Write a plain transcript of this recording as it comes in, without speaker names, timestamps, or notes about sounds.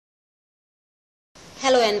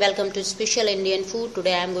Hello and welcome to Special Indian Food.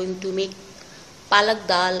 Today I am going to make Palak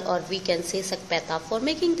Dal, or we can say Sakpeta. For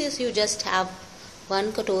making this you just have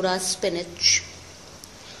 1 katora spinach,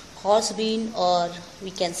 horse bean, or we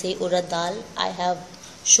can say Urad Dal. I have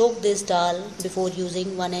soaked this dal before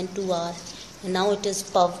using 1 and 2 hours, and now it is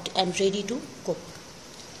puffed and ready to cook.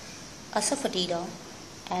 Asafoetida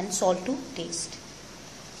and salt to taste.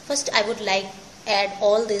 First I would like add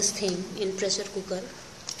all these things in pressure cooker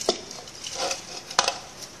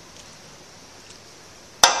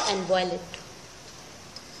and boil it.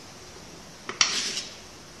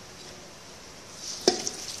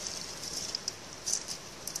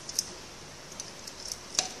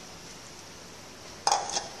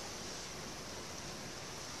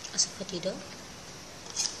 Asafoetida.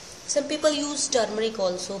 Some people use turmeric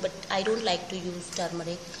also, but I don't like to use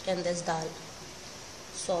turmeric in this dal.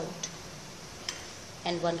 Salt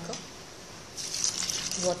and 1 cup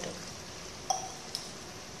water.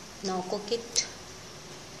 Now cook it.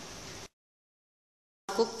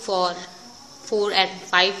 Cook for 4 and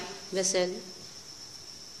 5 whistles.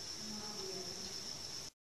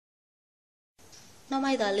 Now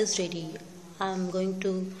my dal is ready. I am going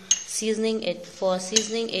to seasoning it. For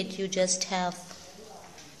seasoning it you just have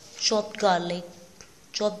chopped garlic,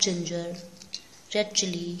 chopped ginger, red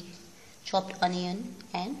chili, chopped onion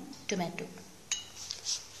and tomato.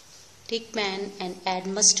 Take pan and add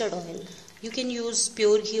mustard oil. You can use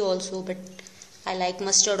pure ghee also, but I like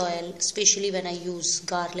mustard oil, especially when I use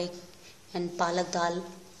garlic and palak dal.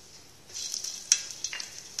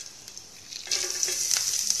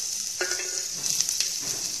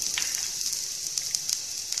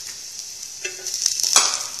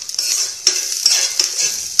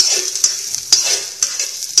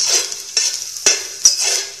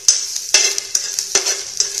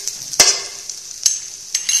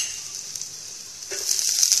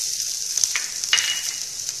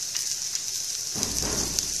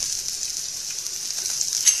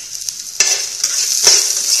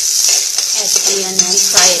 Add onion and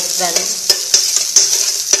fry it well.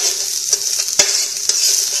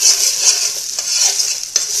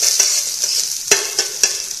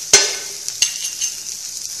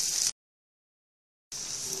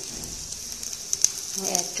 Now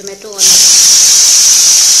add tomato on it.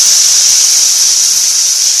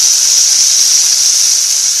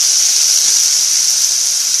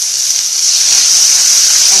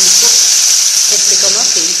 And cook it become a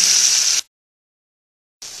paste.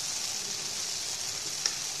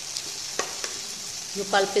 Your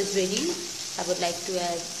pulp is ready. I would like to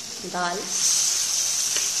add dal.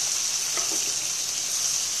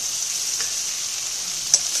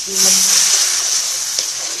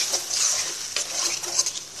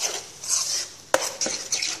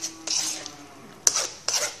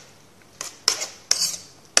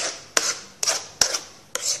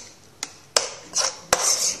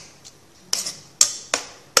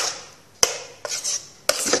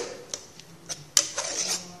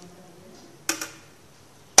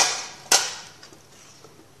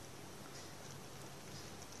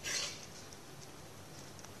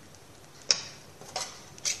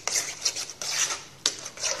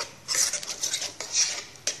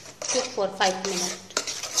 Cook for 5 minutes.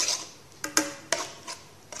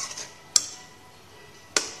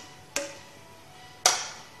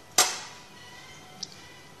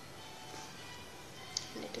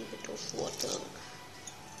 Little bit of water.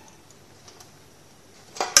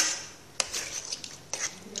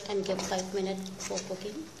 And give 5 minutes for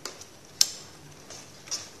cooking.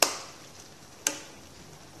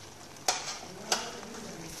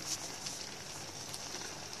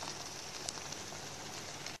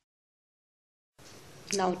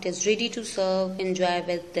 Now it is ready to serve. Enjoy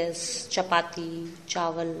with this chapati,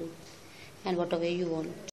 chawal and whatever you want.